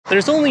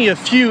There's only a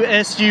few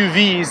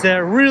SUVs that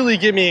really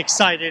get me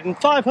excited, and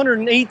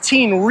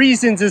 518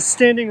 Reasons is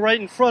standing right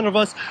in front of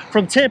us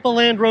from Tampa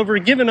Land Rover,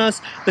 giving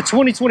us the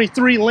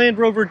 2023 Land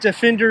Rover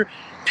Defender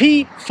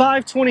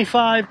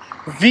P525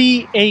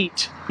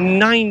 V8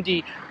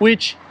 90,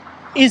 which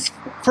is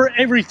for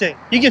everything.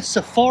 You get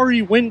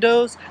safari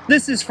windows.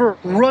 This is for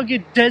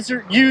rugged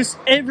desert use,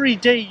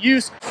 everyday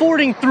use,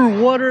 fording through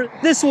water.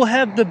 This will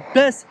have the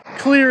best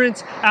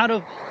clearance out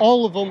of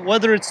all of them,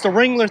 whether it's the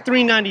Wrangler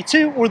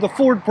 392 or the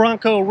Ford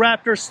Bronco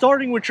Raptor,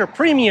 starting with your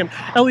premium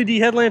LED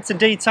headlamps and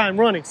daytime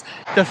runnings.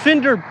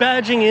 Defender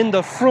badging in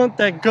the front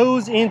that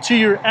goes into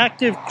your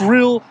active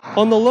grille.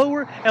 On the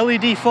lower,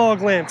 LED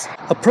fog lamps.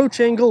 Approach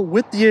angle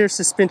with the air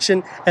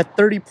suspension at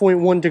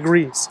 30.1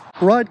 degrees.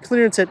 Ride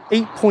clearance at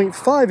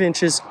 8.5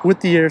 inches with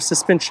the air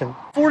suspension.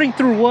 Fording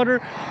through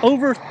water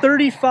over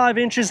 35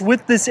 inches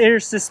with this air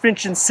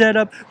suspension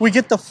setup. We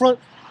get the front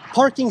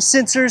parking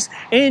sensors,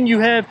 and you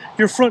have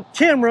your front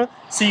camera,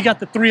 so you got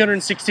the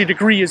 360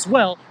 degree as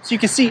well, so you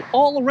can see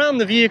all around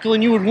the vehicle,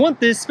 and you would want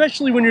this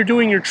especially when you're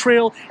doing your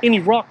trail, any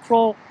rock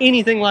crawl,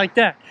 anything like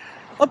that.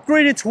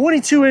 Upgraded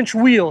 22-inch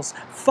wheels,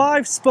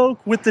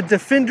 5-spoke with the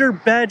Defender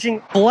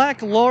badging,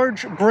 black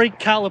large brake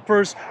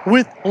calipers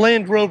with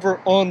Land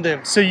Rover on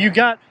them. So you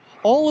got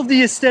all of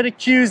the aesthetic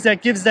cues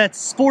that gives that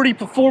sporty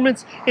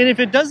performance, and if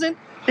it doesn't,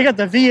 you got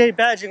the V8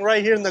 badging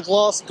right here in the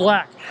gloss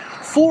black.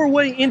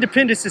 4-way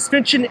independent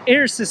suspension,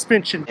 air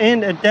suspension,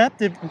 and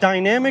adaptive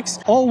dynamics,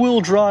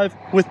 all-wheel drive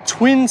with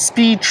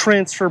twin-speed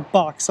transfer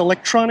box,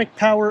 electronic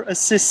power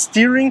assist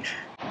steering,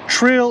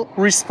 trail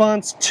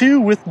response 2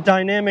 with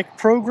dynamic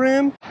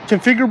program,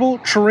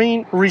 configurable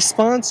terrain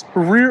response,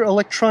 rear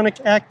electronic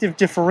active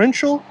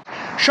differential,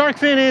 shark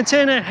fin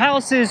antenna,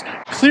 houses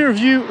clear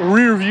view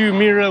rear view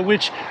mirror,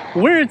 which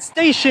where it's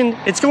stationed,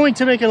 it's going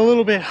to make it a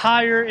little bit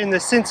higher in the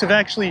sense of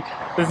actually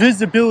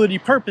visibility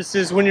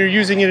purposes when you're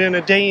using it in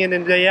a day in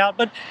and day out,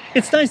 but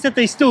it's nice that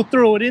they still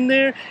throw it in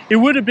there. It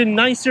would have been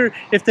nicer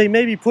if they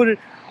maybe put it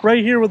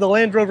right here where the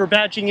Land Rover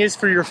badging is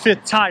for your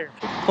 5th tire.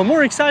 But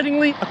more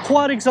excitingly, a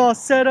quad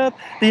exhaust setup,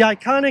 the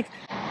iconic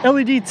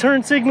LED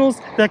turn signals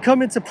that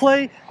come into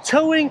play,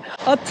 towing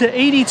up to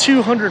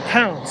 8,200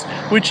 pounds,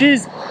 which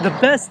is the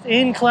best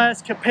in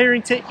class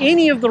comparing to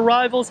any of the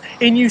rivals,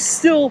 and you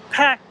still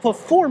pack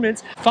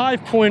performance.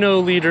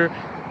 5.0 liter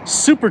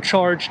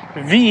supercharged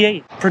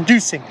V8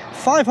 producing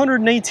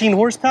 518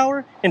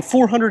 horsepower and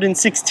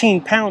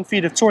 416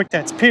 pound-feet of torque.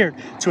 That's paired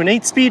to an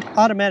 8-speed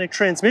automatic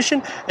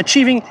transmission,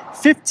 achieving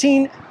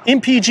 15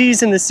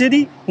 mpgs in the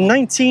city,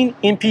 19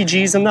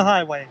 mpgs on the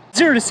highway.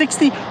 0 to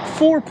 60,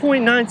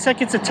 4.9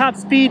 seconds at top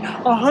speed,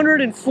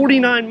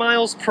 149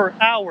 miles per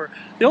hour.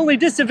 The only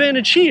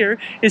disadvantage here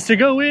is to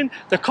go in,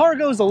 the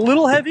cargo's a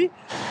little heavy.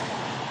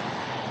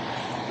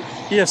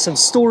 You have some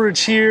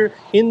storage here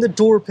in the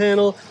door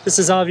panel. This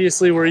is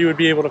obviously where you would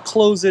be able to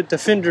close it.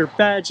 Defender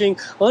badging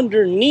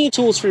underneath.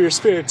 Tools for your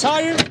spare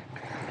tire.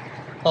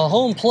 A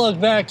home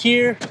plug back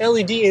here.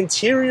 LED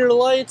interior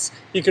lights.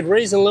 You could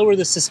raise and lower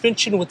the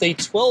suspension with a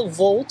 12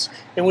 volt.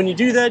 And when you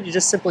do that, you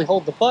just simply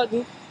hold the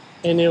button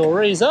and it'll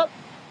raise up.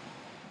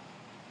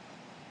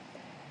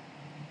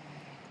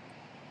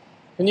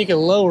 And you can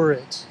lower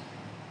it,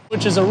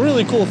 which is a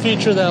really cool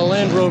feature that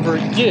Land Rover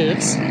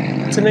gives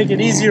to make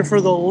it easier for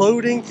the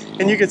loading.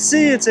 And you can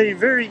see it's a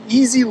very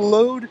easy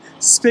load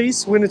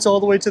space when it's all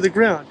the way to the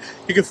ground.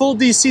 You can fold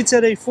these seats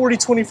at a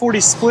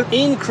 40-20-40 split,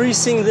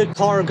 increasing the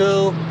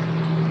cargo.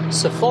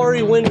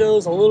 Safari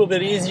windows, a little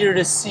bit easier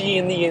to see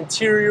in the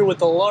interior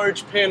with a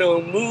large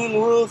pano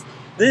moonroof.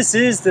 This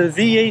is the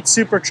V8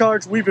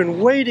 Supercharged we've been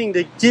waiting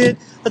to get.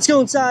 Let's go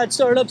inside,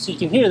 start it up so you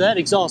can hear that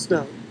exhaust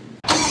note.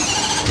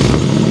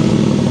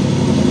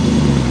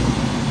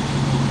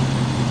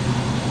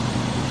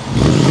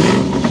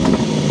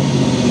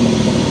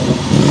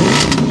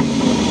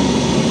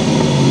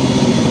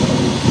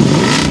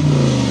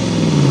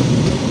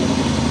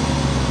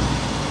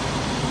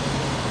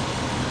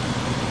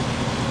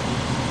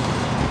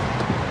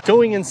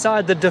 Going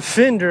inside the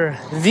Defender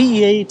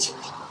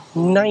V8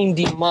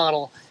 90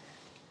 model,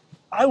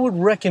 I would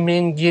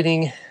recommend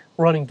getting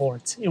running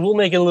boards. It will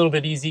make it a little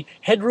bit easy.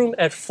 Headroom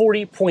at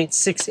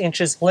 40.6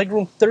 inches,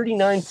 legroom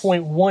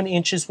 39.1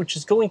 inches, which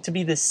is going to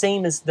be the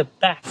same as the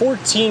back.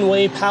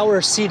 14-way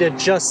power seat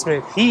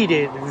adjustment,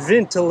 heated,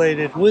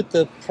 ventilated with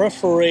the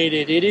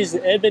perforated. It is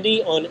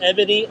ebony on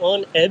ebony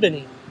on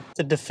ebony.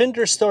 The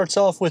Defender starts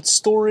off with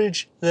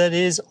storage that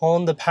is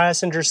on the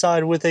passenger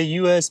side with a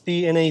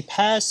USB and a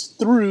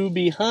pass-through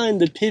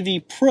behind the Pivi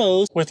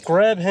Pros with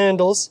grab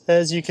handles,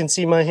 as you can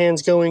see my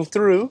hands going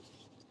through.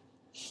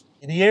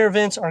 The air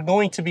vents are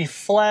going to be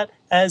flat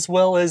as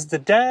well as the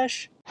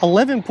dash.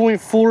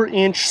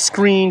 11.4-inch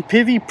screen,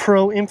 Pivi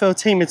Pro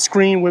infotainment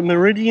screen with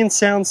Meridian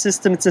sound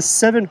system. It's a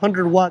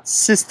 700-watt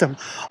system.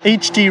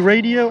 HD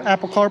radio,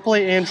 Apple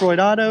CarPlay, Android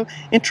Auto,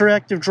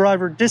 interactive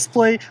driver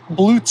display,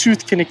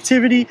 Bluetooth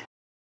connectivity.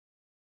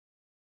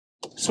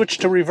 Switch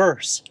to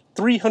reverse.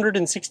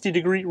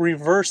 360-degree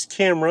reverse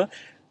camera.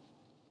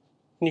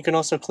 And you can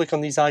also click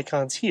on these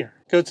icons here.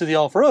 Go to the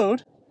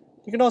off-road.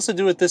 You can also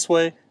do it this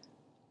way.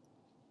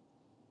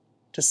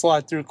 to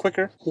slide through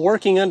quicker,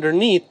 working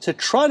underneath to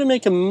try to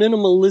make a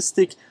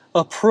minimalistic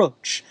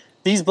approach.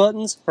 These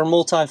buttons are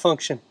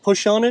multifunction.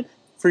 Push on it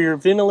for your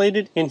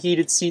ventilated and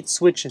heated seat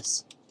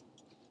switches.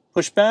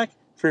 Push back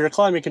for your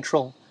climate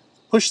control.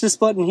 Push this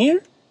button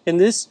here, and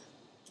this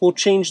will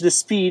change the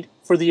speed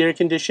for the air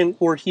condition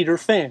or heater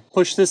fan.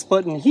 Push this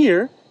button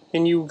here,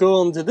 and you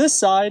go onto this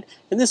side,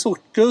 and this will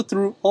go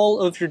through all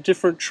of your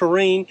different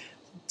terrain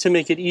to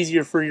make it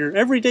easier for your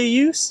everyday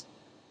use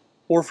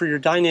or for your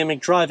dynamic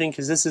driving,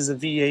 because this is a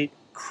V8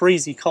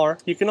 crazy car.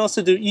 You can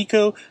also do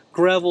eco,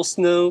 gravel,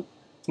 snow,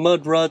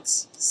 mud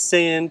ruts,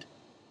 sand,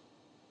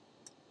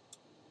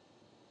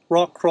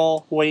 rock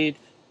crawl, wade,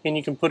 and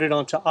you can put it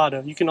onto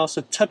auto. You can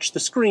also touch the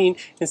screen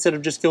instead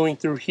of just going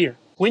through here.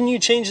 When you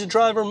change the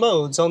driver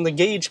modes on the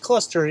gauge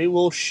cluster, it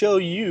will show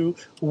you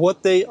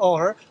what they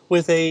are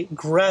with a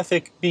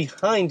graphic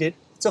behind it.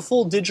 It's a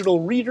full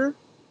digital reader.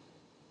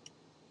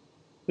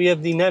 We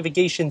have the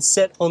navigation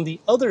set on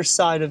the other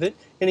side of it,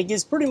 and it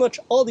gives pretty much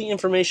all the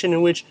information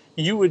in which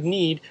you would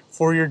need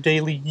for your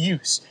daily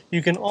use.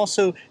 You can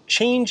also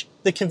change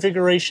the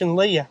configuration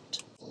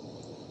layout.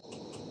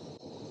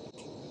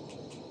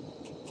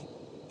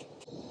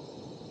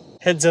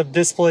 Heads-up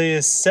display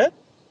is set.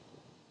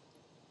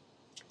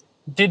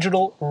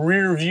 Digital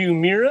rear view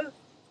mirror,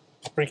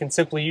 where you can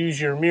simply use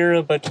your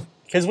mirror, but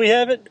because we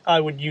have it, I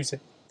would use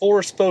it.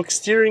 4-spoke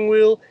steering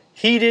wheel,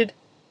 heated.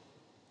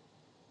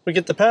 We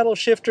get the paddle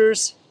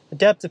shifters,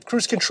 adaptive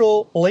cruise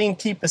control, lane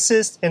keep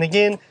assist, and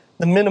again,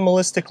 the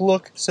minimalistic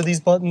look, so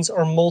these buttons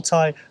are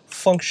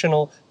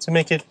multi-functional to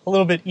make it a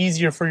little bit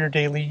easier for your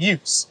daily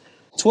use.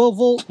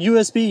 12-volt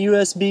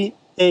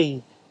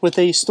USB-A with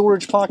a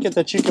storage pocket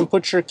that you can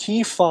put your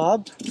key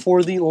fob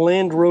for the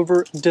Land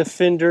Rover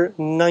Defender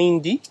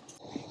 90.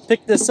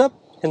 Pick this up,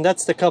 and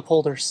that's the cup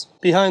holders.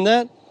 Behind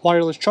that,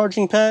 wireless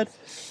charging pad.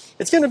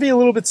 It's going to be a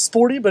little bit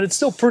sporty, but it's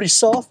still pretty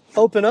soft.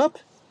 Open up,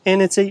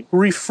 and it's a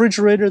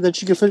refrigerator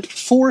that you can fit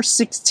 4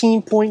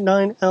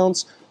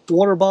 16.9-ounce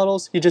water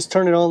bottles. You just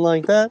turn it on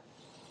like that.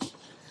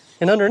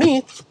 And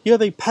underneath, you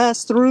have a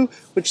pass-through,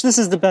 which this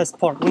is the best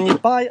part. When you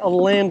buy a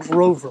Land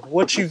Rover,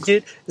 what you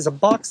get is a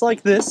box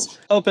like this.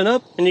 Open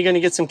up, and you're going to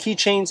get some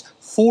keychains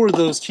for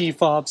those key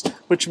fobs,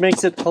 which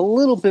makes it a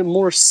little bit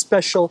more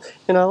special.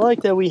 And I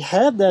like that we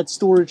have that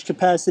storage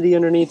capacity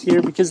underneath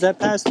here, because that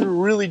pass-through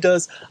really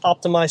does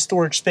optimize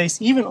storage space,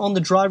 even on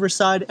the driver's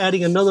side,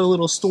 adding another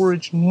little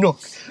storage nook.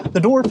 The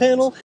door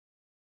panel,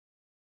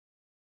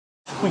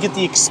 we get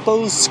the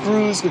exposed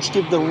screws, which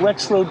give the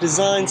retro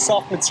design,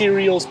 soft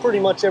materials pretty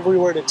much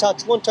everywhere to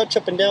touch. One touch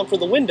up and down for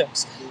the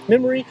windows.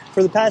 Memory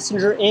for the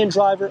passenger and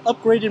driver.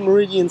 Upgraded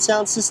Meridian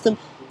sound system.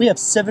 We have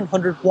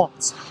 700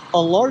 watts. A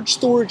large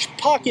storage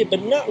pocket,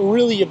 but not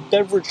really a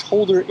beverage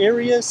holder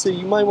area, so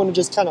you might want to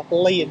just kind of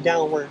lay it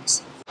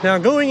downwards. Now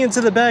going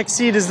into the back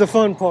seat is the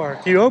fun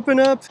part. You open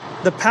up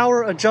the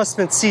power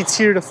adjustment seats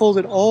here to fold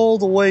it all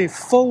the way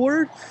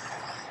forward.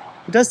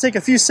 It does take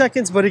a few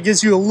seconds, but it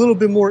gives you a little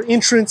bit more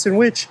entrance in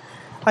which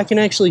I can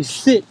actually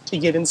fit to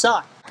get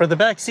inside. For the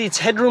back seats,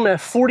 headroom at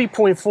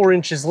 40.4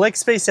 inches, leg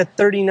space at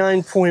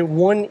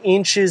 39.1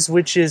 inches,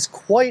 which is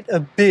quite a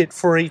bit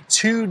for a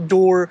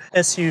 2-door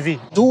SUV.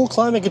 Dual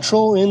climate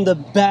control in the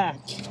back,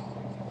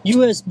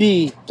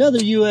 USB, another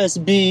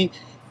USB,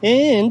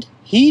 and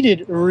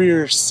heated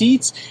rear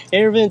seats.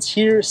 Air vents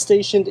here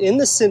stationed in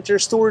the center,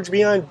 storage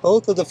behind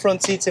both of the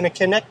front seats, and a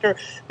connector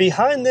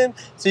behind them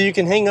so you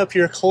can hang up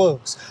your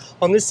clothes.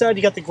 On this side,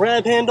 you got the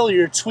grab handle,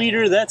 your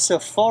tweeter, that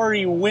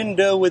safari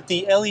window with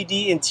the LED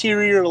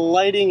interior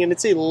lighting, and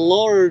it's a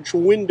large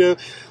window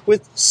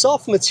with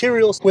soft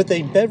materials with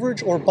a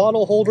beverage or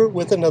bottle holder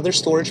with another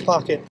storage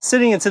pocket.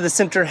 Sitting into the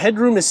center,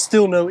 headroom is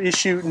still no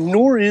issue,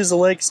 nor is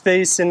leg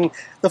space, and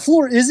the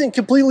floor isn't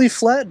completely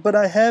flat, but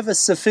I have a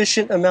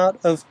sufficient amount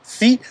of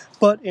feet,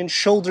 butt, and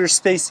shoulder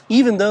space,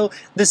 even though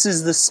this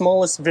is the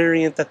smallest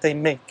variant that they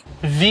make.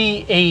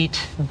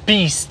 V8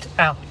 beast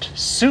out,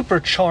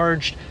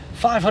 supercharged,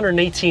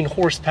 518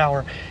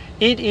 horsepower.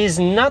 It is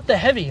not the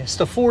heaviest.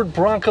 The Ford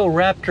Bronco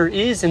Raptor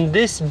is, and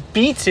this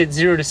beats it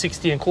 0 to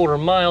 60 and quarter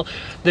mile.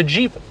 The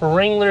Jeep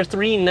Wrangler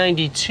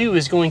 392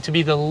 is going to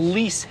be the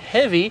least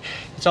heavy.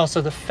 It's also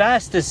the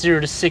fastest 0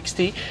 to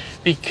 60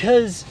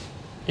 because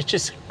it's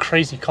just a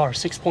crazy car.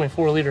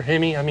 6.4 liter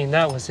Hemi. I mean,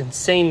 that was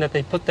insane that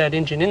they put that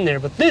engine in there,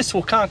 but this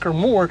will conquer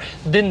more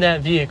than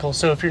that vehicle.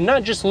 So if you're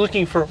not just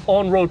looking for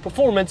on-road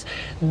performance,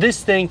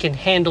 this thing can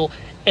handle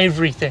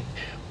everything.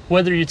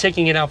 Whether you're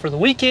taking it out for the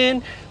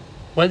weekend,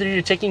 whether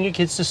you're taking your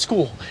kids to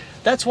school.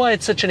 That's why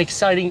it's such an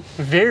exciting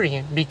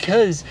variant,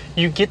 because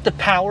you get the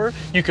power,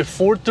 you could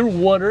ford through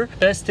water,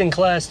 best in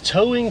class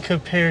towing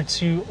compared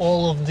to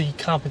all of the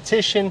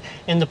competition,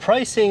 and the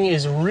pricing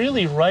is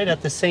really right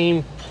at the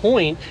same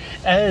point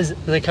as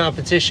the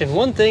competition.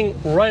 One thing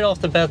right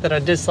off the bat that I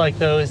dislike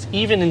though is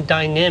even in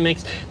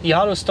dynamics, the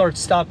auto start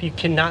stop, you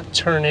cannot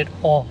turn it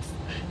off.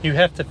 You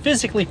have to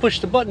physically push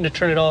the button to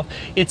turn it off.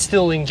 It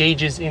still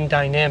engages in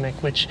dynamic,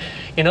 which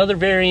in other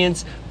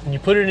variants, when you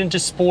put it into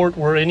sport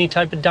or any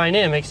type of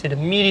dynamics, it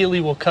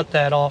immediately will cut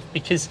that off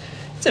because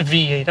It's a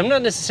V8. I'm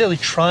not necessarily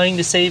trying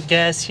to save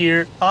gas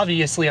here.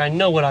 Obviously, I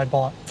know what I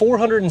bought.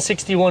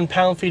 461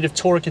 pound-feet of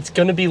torque. It's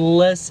going to be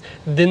less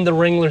than the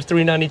Wrangler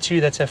 392.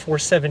 That's at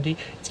 470.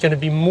 It's going to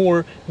be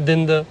more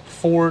than the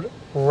Ford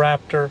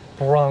Raptor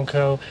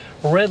Bronco.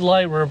 Red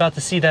light, we're about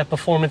to see that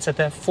performance at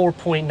that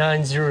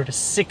 4.90 to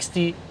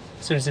 60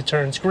 as soon as it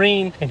turns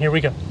green. And here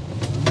we go.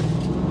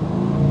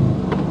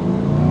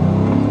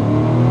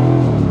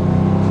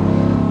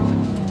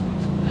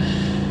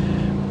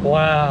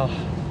 Wow.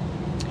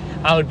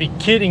 I would be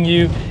kidding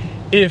you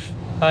if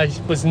I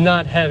was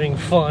not having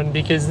fun,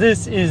 because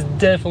this is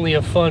definitely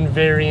a fun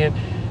variant.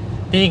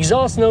 The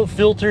exhaust note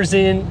filters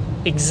in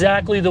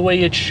exactly the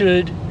way it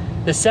should.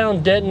 The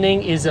sound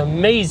deadening is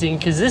amazing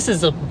because this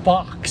is a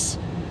box.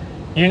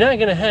 You're not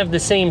going to have the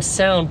same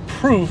sound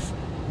proof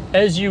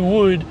as you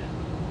would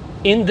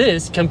in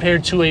this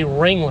compared to a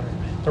Wrangler.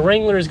 The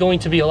Wrangler is going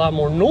to be a lot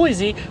more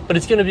noisy, but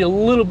it's going to be a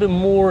little bit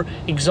more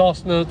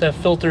exhaust note that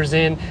filters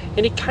in,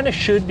 and it kind of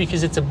should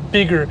because it's a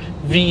bigger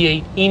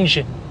V8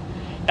 engine.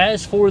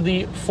 As for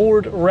the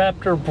Ford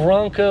Raptor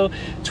Bronco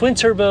twin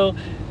turbo,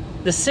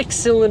 the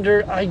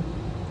 6-cylinder, I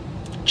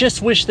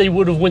just wish they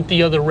would have went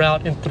the other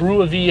route and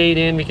threw a V8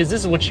 in, because this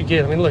is what you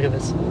get. I mean, look at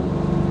this.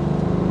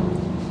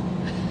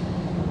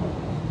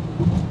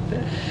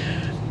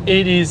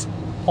 It is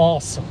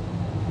awesome.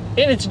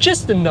 And it's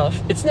just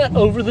enough. It's not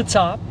over the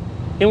top.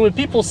 And when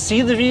people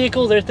see the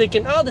vehicle, they're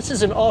thinking, oh, this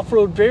is an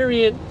off-road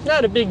variant,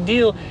 not a big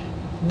deal.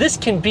 This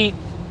can beat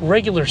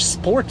regular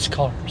sports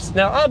cars.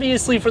 Now,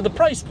 obviously, for the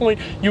price point,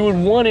 you would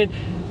want it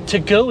to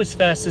go as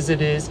fast as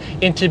it is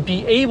and to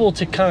be able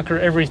to conquer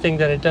everything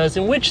that it does,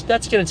 in which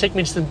that's going to take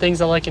me to some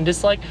things I like and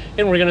dislike.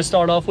 And we're going to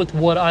start off with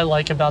what I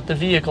like about the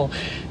vehicle.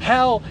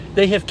 How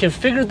they have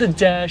configured the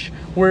dash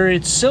where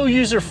it's so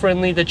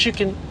user-friendly that you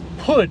can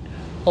put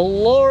a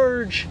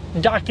large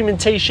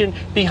documentation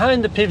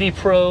behind the Pivi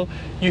Pro.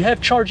 You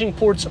have charging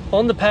ports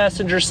on the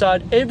passenger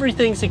side.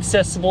 Everything's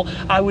accessible.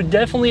 I would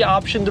definitely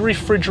option the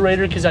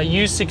refrigerator because I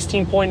use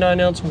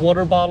 16.9-ounce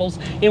water bottles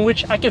in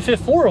which I can fit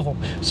 4 of them.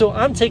 So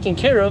I'm taken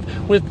care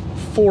of with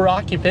 4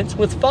 occupants.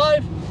 With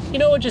 5, you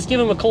know what, just give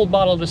them a cold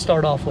bottle to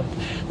start off with.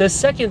 The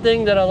second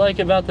thing that I like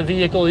about the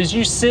vehicle is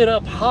you sit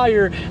up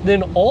higher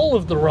than all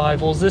of the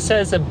rivals. This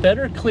has a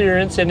better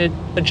clearance and an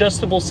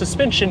adjustable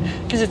suspension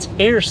because it's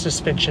air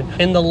suspension.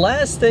 And the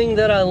last thing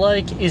that I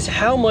like is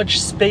how much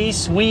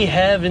space we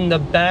have in the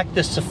back.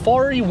 The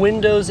Safari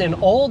windows and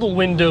all the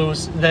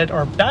windows that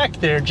are back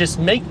there just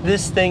make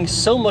this thing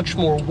so much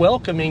more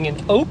welcoming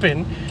and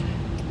open,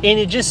 and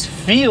it just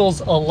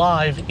feels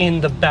alive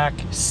in the back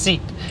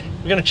seat.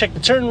 We're gonna check the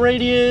turn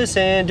radius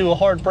and do a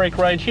hard brake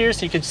right here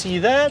so you can see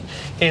that.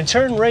 And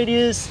turn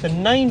radius, the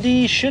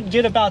 90 should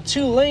get about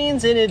 2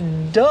 lanes, and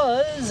it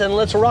does. And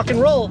let's rock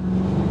and roll.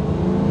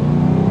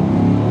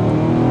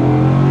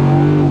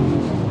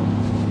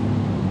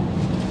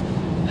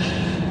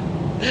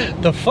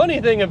 The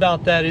funny thing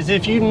about that is,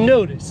 if you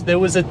notice, there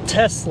was a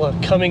Tesla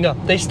coming up.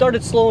 They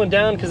started slowing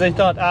down because they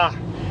thought,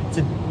 it's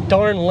a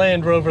darn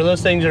Land Rover,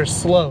 those things are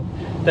slow.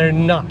 They're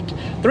not.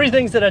 3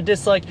 things that I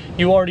dislike,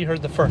 you already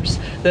heard the first.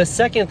 The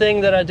second thing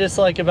that I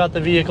dislike about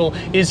the vehicle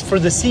is for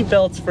the seat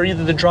belts for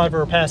either the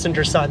driver or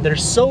passenger side. They're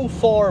so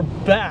far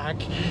back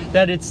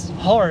that it's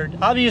hard.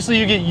 Obviously,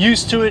 you get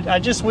used to it. I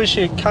just wish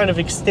it kind of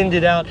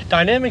extended out.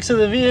 Dynamics of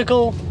the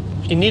vehicle,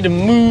 if you need to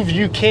move,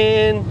 you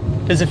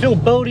can. Does it feel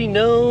boaty?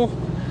 No.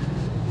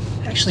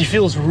 It actually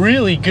feels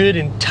really good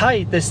and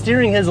tight. The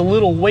steering has a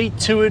little weight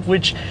to it,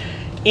 which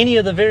any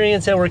of the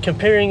variants that we're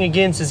comparing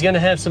against is going to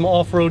have some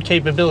off-road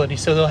capability.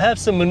 So they'll have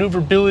some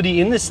maneuverability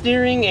in the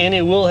steering, and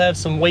it will have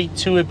some weight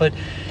to it. But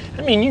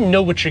I mean, you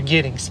know what you're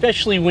getting,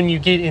 especially when you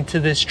get into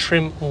this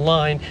trim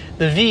line.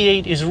 The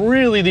V8 is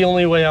really the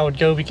only way I would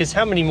go, because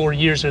how many more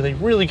years are they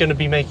really going to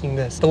be making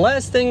this? The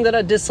last thing that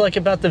I dislike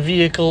about the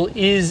vehicle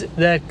is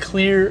that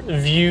clear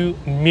view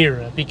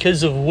mirror,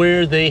 because of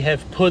where they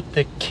have put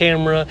the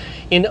camera.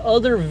 In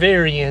other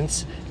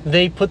variants,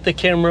 they put the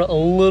camera a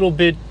little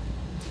bit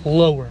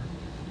lower.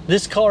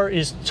 This car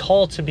is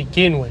tall to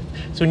begin with,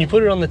 so when you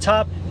put it on the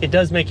top, it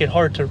does make it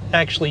hard to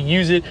actually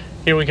use it.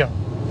 Here we go.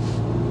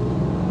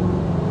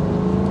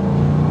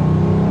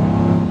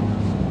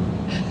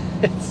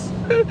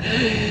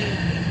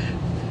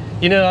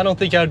 You know, I don't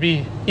think I'd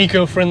be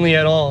eco-friendly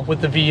at all with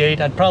the V8.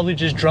 I'd probably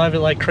just drive it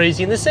like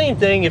crazy. And the same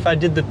thing if I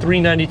did the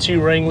 392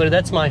 Wrangler.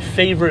 That's my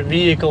favorite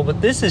vehicle, but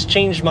this has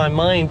changed my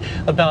mind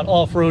about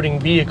off-roading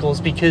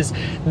vehicles because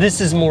this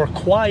is more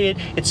quiet,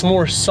 it's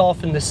more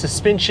soft in the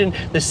suspension,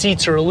 the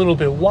seats are a little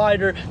bit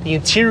wider, the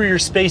interior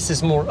space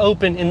is more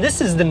open, and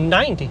this is the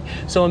 90.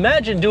 So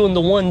imagine doing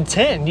the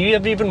 110. You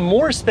have even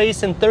more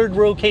space and third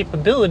row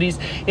capabilities,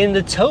 and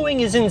the towing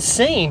is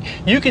insane.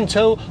 You can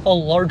tow a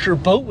larger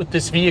boat with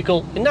this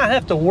vehicle and not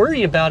have to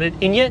worry about it,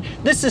 and and yet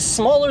this is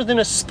smaller than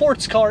a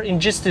sports car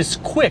and just as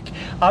quick.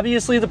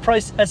 Obviously the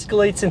price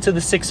escalates into the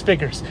 6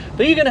 figures,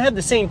 but you're gonna have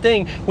the same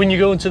thing when you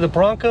go into the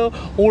Bronco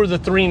or the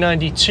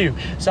 392.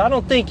 So I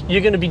don't think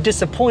you're gonna be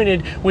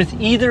disappointed with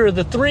either of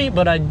the three,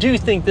 but I do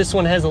think this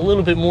one has a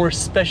little bit more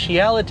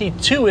speciality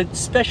to it,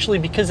 especially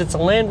because it's a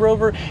Land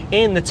Rover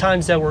and the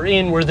times that we're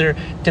in where they're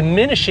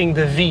diminishing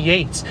the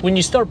V8s. When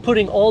you start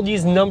putting all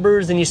these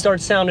numbers and you start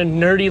sounding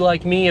nerdy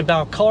like me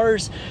about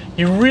cars,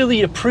 you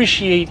really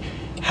appreciate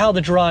how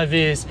the drive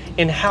is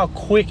and how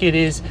quick it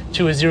is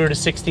to a 0 to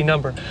 60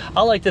 number.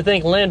 I like to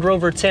thank Land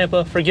Rover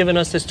Tampa for giving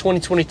us this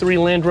 2023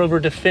 Land Rover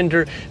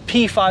Defender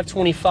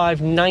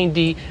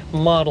P525-90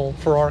 model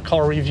for our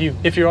car review.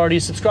 If you're already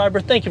a subscriber,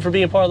 thank you for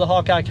being part of the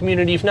Hawkeye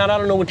community. If not, I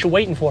don't know what you're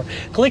waiting for.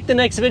 Click the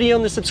next video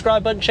on the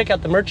subscribe button, check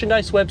out the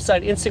merchandise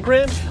website,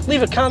 Instagram,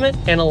 leave a comment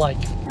and a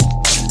like.